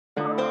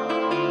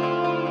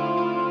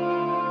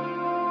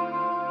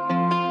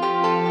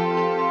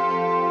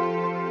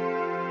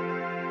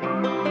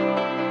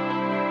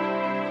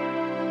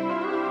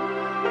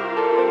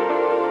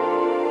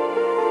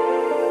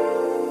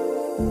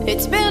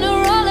It's been a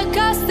roller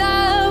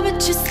coaster,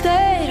 but you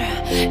stayed.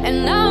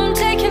 And now I'm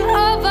taking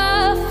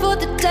over for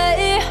the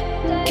day.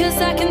 Cause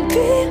I can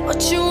be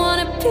what you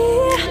wanna be.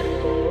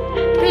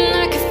 And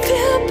I can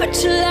feel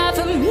but you laugh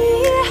at me.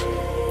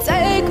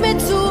 Take me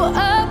to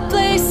a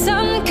place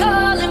I'm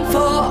calling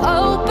for.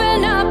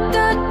 Open up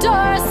the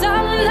doors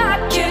I'm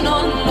knocking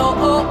on.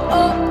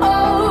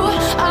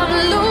 I'm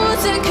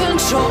losing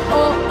control.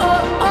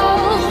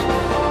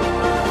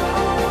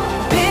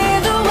 Be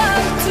the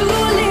one to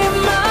leave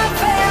my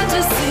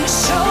fantasy.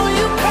 Show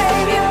you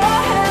crave your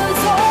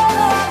hands all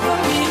over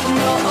me.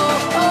 No,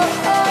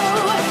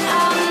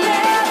 I'll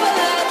never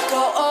let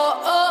go.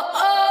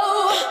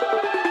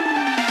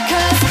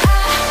 Cause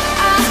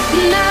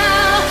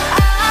now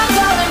I'm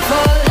falling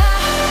for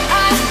love.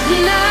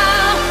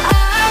 Now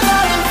I'm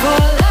falling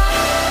for love.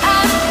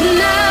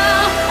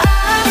 Now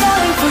I'm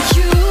falling for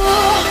you.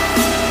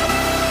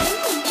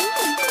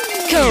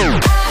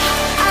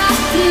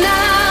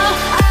 Now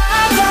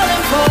I'm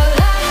falling for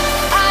love.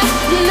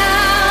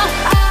 Now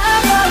I'm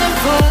falling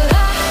for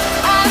love.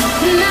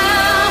 Now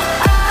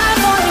I'm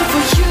falling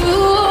for you.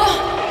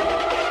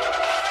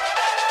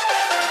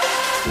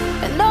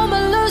 And I'm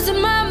losing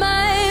my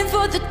mind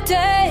for the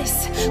days.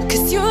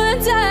 Cause you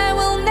and I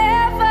will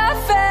never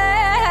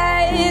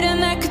fade.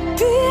 And I could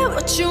be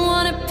what you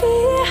wanna be.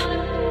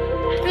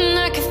 And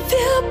I can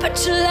feel but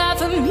you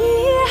laugh at me.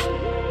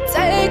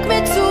 Take me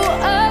to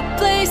a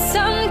place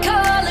I'm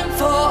calling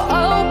for.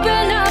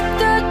 Open up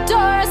the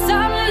doors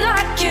I'm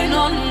knocking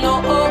on.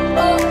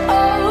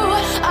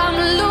 I'm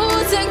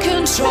losing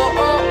control.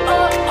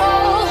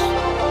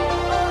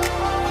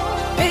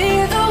 Be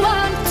the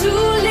one to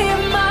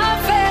leave my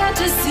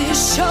fantasy.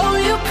 Show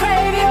you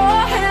crave your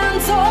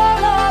hands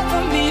all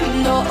over me.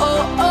 No,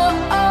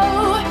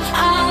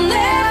 I'll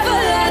never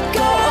let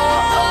go.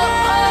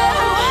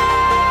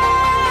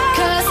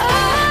 Cause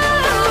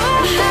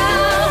now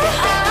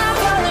I'm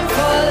falling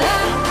for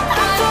love. Now I'm falling for love.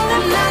 Cause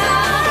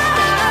now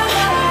I'm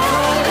falling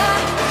for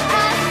love.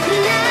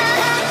 Now I'm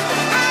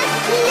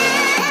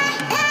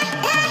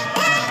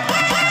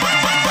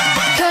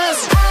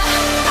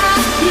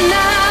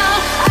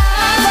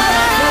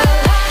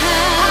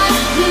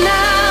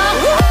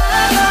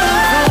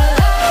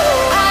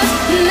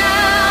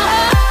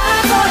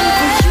falling for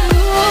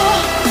you.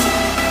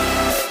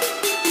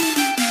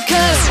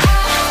 Cause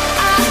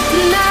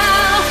now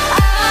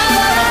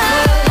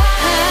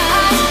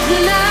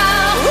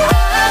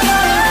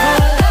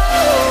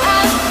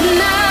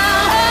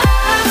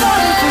I'm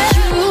falling for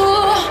you.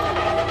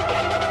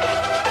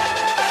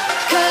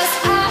 Cause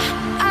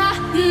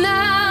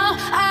now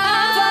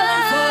I'm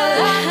falling for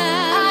love.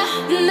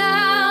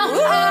 Now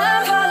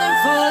I'm falling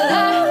for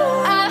love.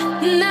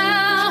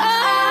 Now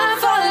I'm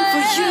falling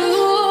for you.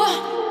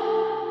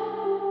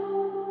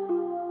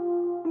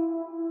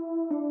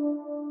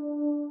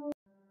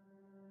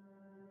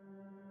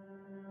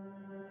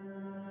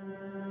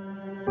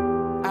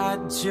 I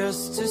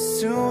just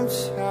assumed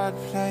I'd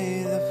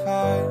play the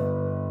part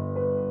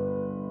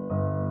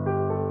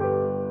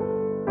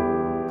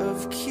of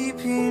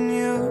keeping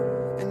you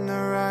in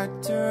the right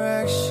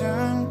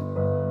direction.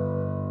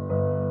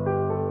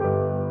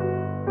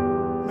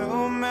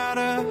 No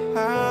matter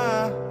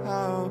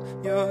how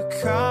your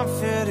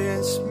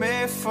confidence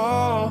may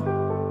fall,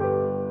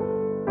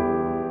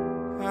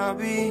 I'll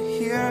be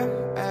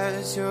here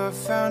as your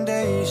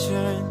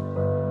foundation.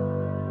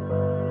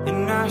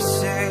 And I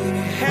say,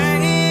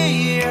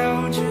 hey,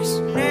 yo,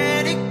 just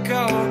let it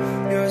go.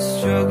 Your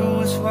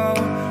struggles won't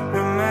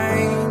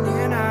remain.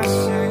 And I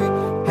say,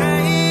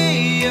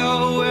 hey,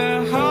 yo,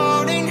 we're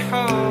holding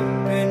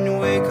hope and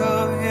wake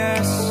up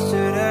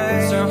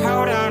yesterday. So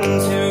hold on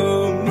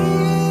to me.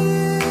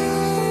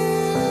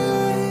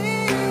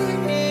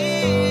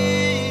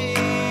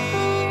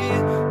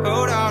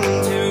 Hold on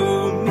to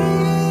me.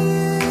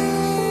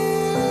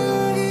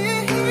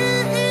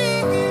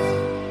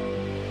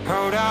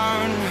 Hold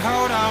on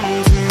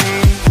to me.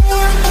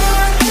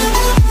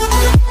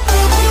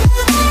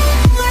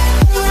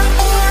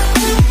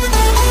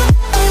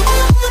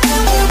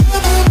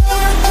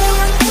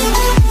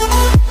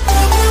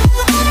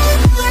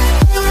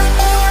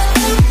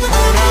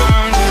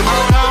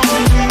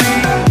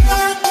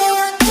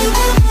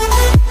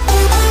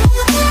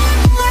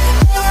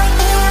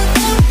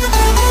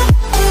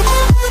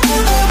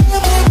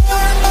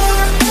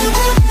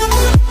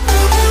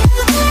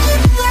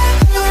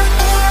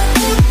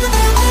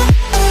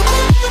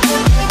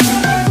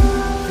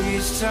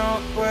 Please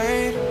don't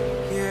wait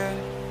here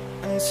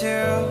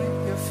until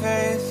your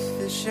faith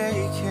is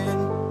shaken.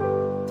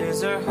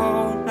 There's a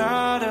whole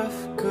lot of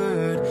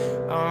good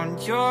on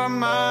your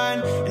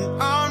mind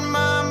and on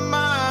my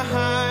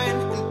mind.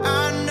 And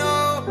I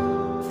know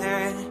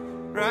that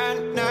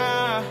right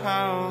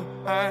now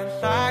I'd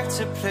like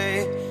to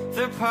play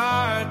the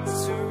part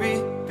to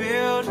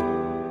rebuild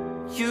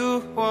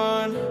you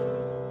one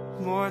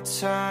more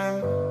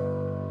time.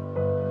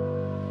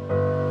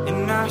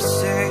 And I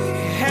say,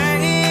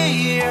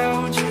 hey,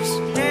 yo, just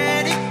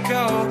let it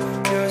go.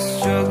 Your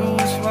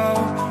struggles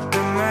won't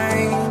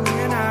remain.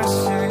 And I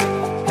say,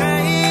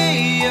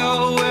 hey,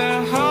 yo,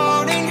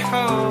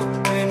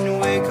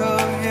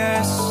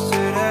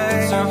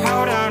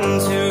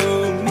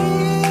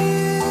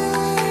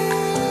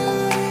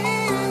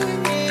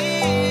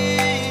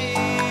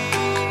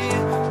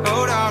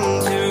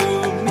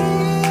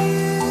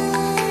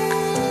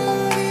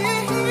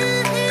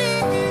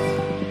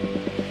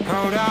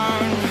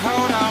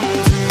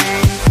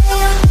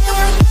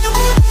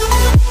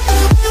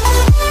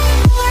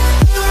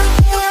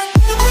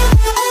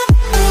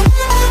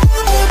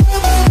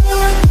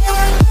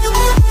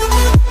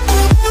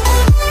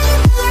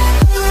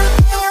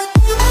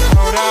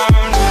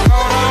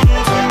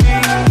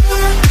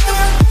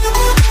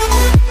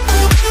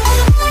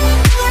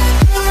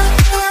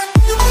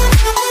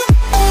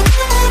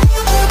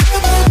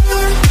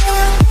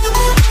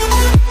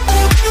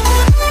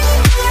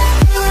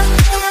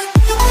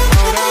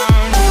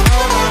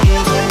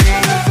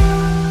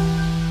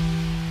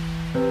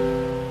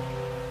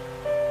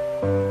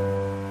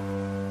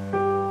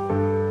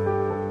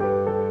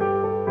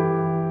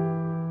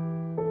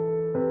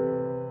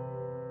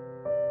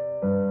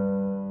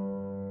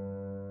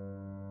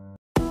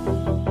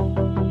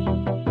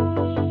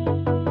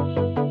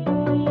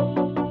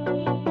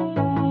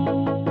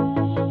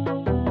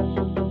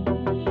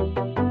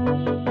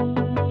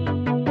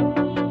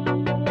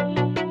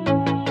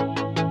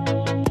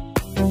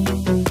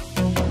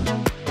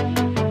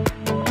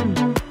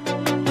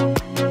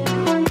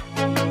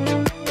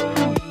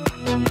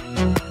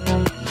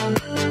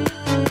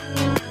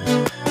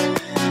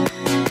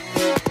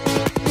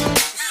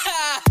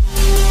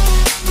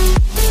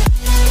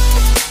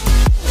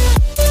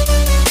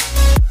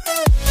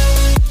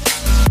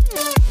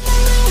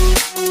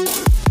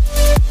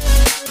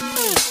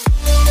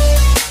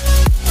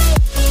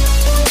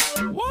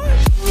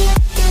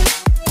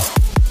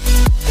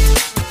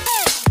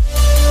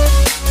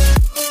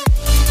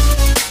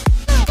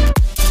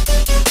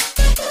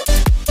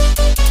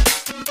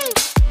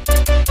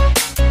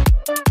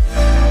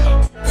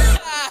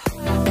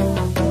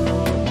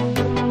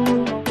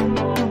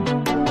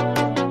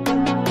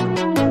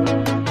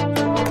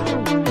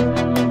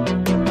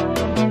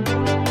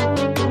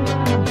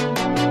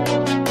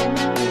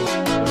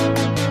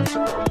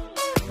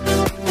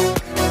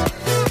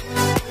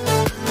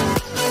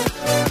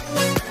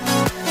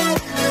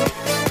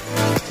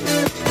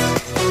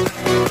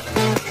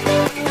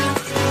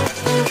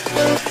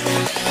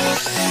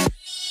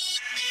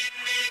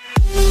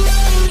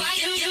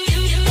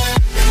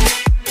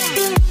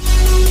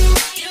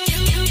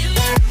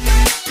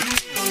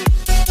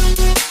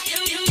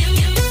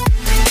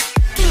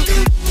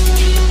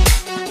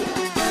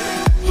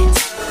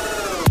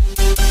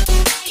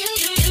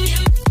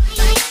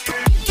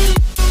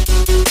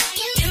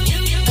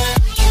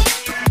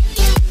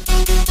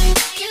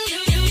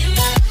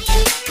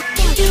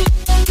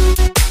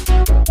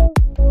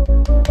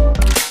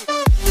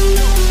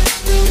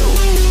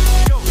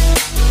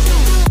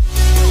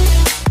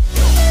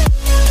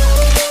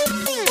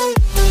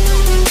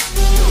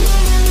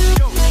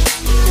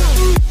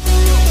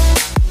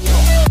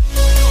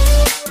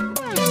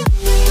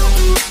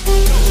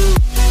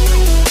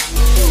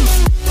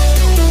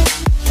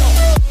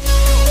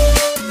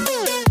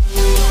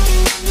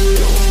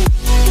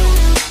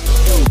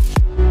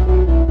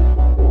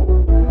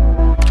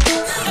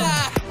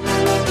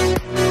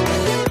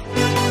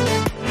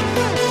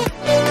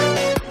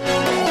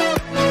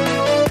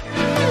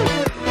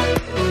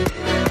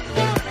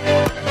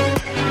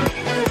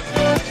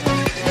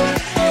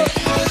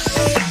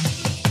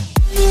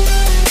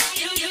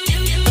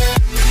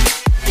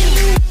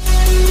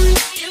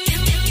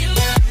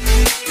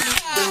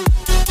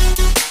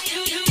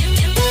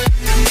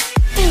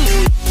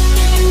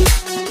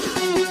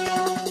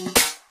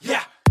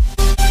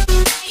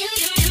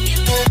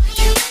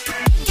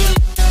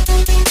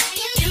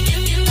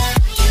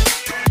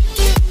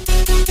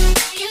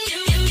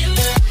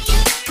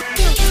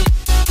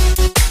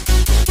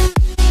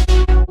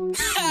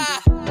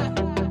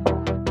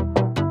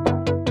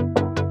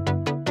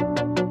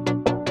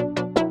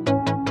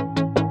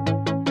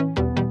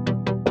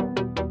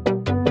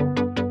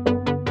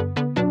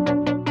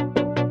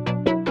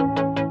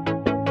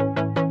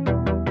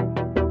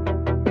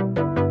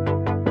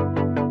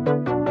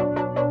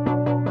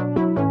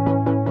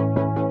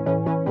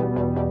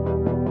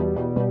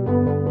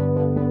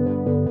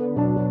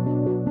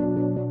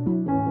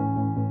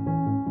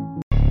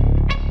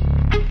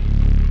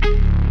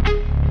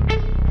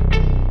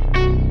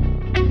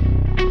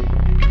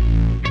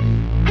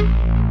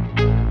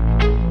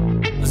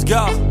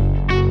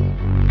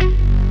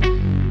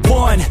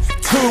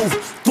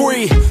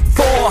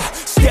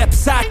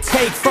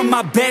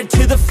 my bed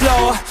to the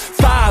floor.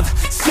 5,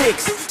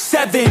 6,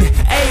 7,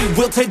 8.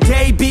 Will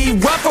today be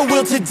rough or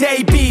will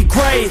today be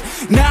great?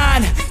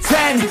 9,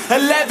 10,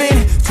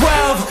 11,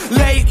 12.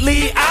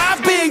 Lately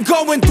I've been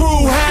going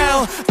through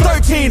hell.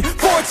 13,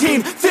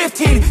 14,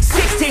 15,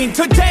 16.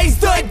 Today's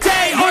the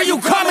day. Are you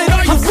coming?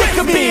 Are you sick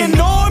of being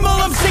normal?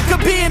 I'm sick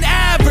of being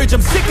average.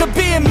 I'm sick of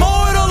being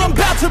mortal. I'm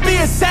about to be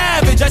a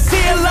savage. I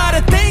see a lot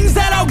of things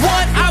that I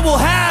want, I will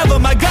have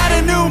them. I got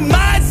a new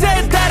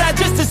mindset that I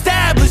just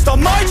established. I'll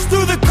march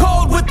through the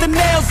cold with the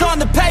nails on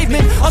the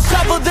pavement. I'll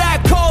shovel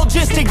that coal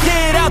just to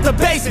get out the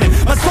basement.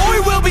 My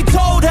story will be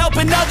told,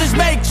 helping others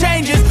make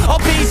changes. I'll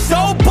be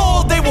so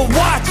bold, they will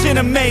watch in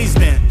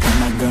amazement.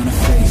 Am I gonna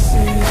face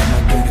it? Am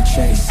I gonna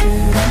chase it?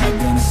 Am I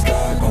gonna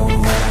start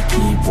over? I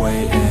keep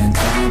waiting.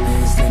 Time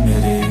is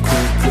limited,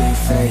 quickly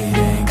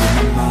fading. Get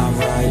my mind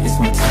right, it's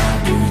my time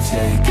to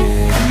take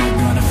it. Am I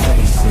gonna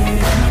face it?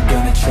 Am I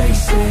gonna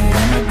chase it?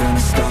 Am I gonna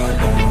start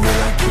over?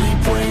 I keep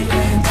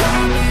waiting.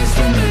 Time is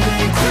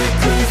limited,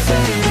 quickly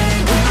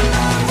fading. Get my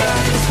mind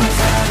right, it's my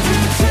time to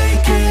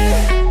take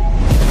it.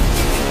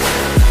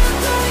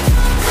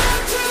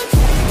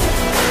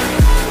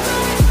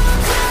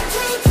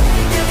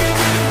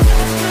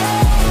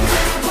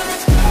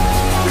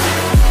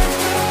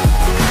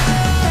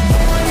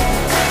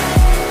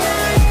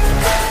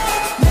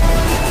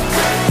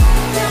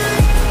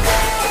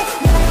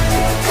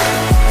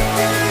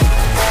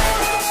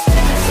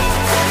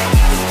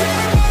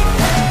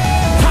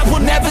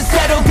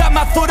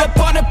 Foot up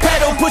on the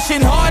pedal,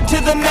 pushing hard to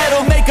the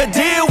metal. Make a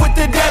deal with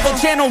the devil.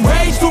 Channel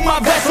rage through my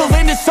vessel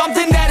into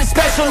something that is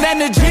special.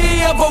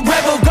 Energy of a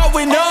rebel,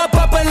 going up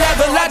a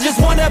level. I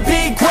just wanna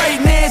be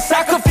greatness.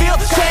 I could feel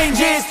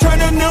changes, turn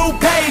a new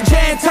page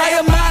and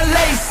tie up my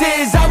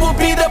laces. I will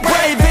be the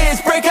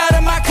bravest, break out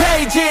of my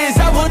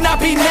cages. I will not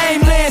be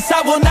nameless,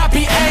 I will not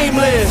be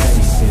aimless.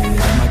 Am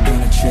I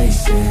gonna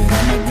chase it?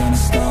 Am I gonna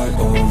start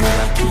over?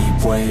 I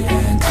keep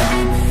waiting.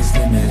 Time is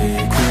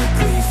limited,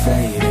 quickly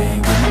fading.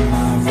 Get my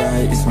mind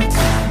right, it's my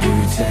time to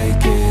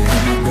take it.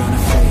 Am I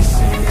gonna face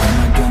it? Am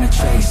I gonna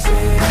chase it?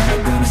 Am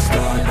I gonna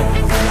start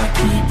over? I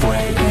keep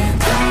waiting.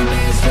 Time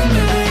is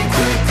limited,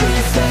 quickly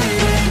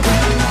fading.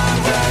 Get my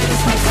mind right,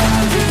 it's my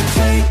time to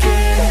take it.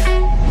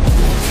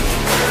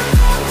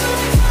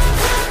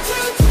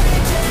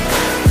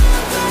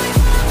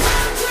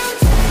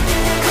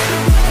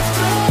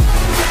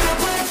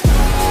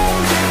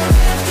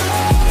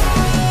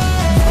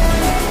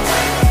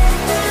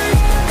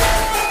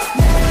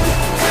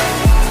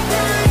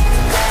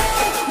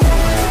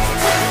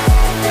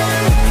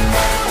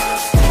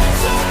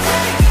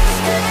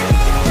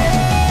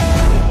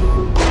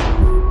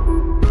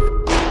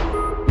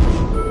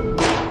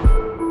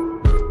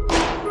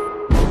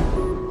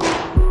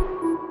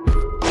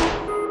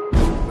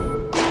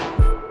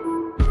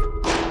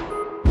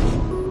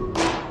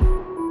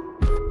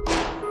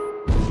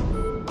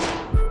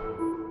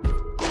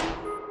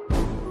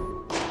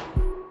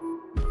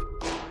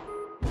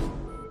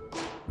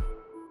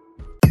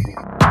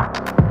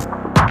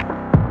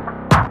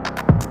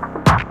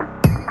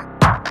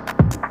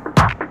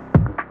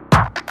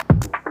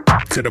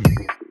 To the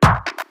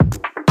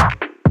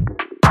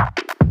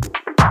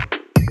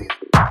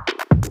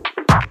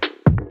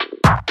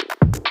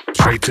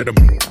straight to the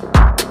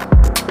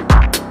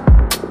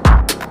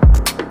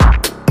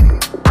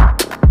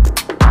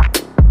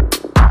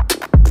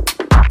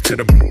to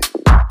the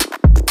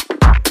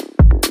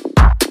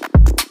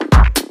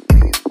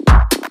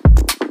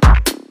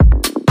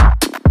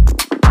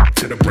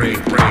to the brain.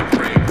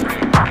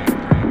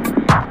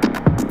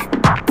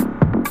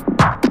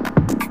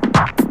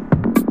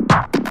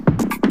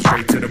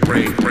 Straight to the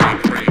brain.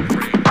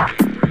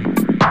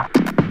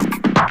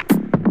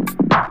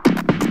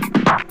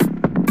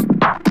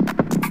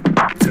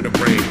 To the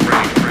brain.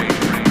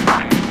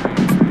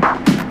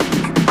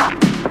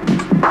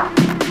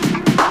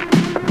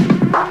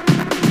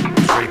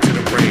 Straight to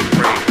the brain.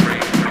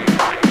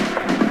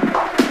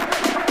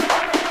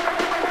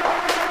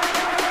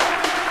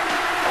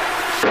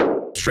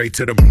 Straight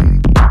to the